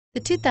The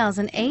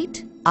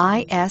 2008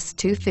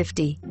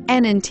 IS250.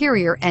 An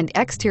interior and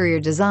exterior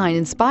design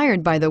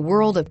inspired by the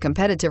world of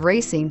competitive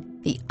racing,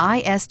 the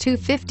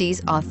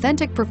IS250's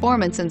authentic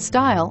performance and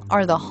style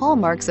are the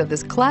hallmarks of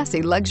this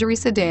classy luxury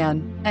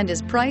sedan and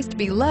is priced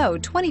below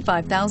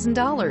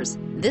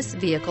 $25,000. This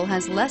vehicle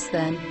has less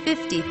than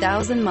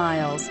 50,000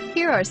 miles.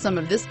 Here are some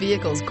of this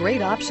vehicle's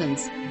great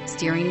options: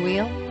 steering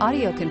wheel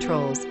audio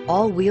controls,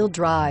 all-wheel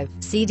drive,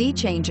 CD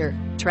changer,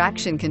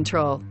 traction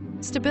control,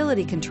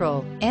 stability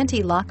control,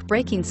 anti-lock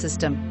braking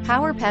system,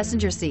 power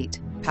passenger seat,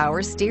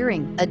 power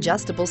steering,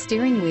 adjustable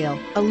steering wheel,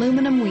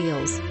 aluminum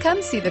wheels.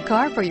 Come see the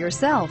car for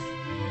yourself.